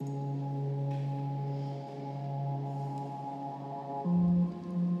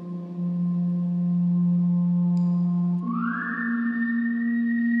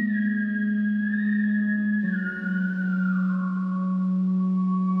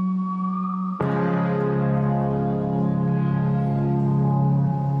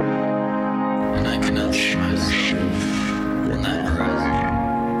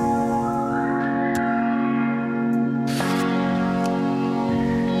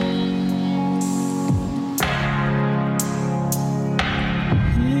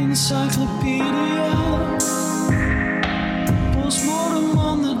encyclopedia. Postmortem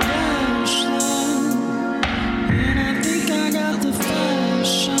on the dash line, and I think I got the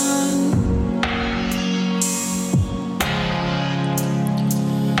fashion.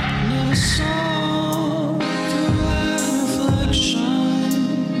 Never saw through that reflection.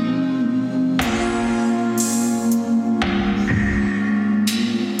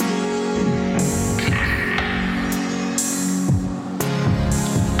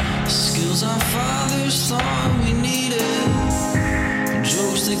 Skills our fathers thought we needed,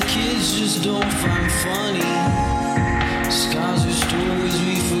 jokes that kids just don't find funny.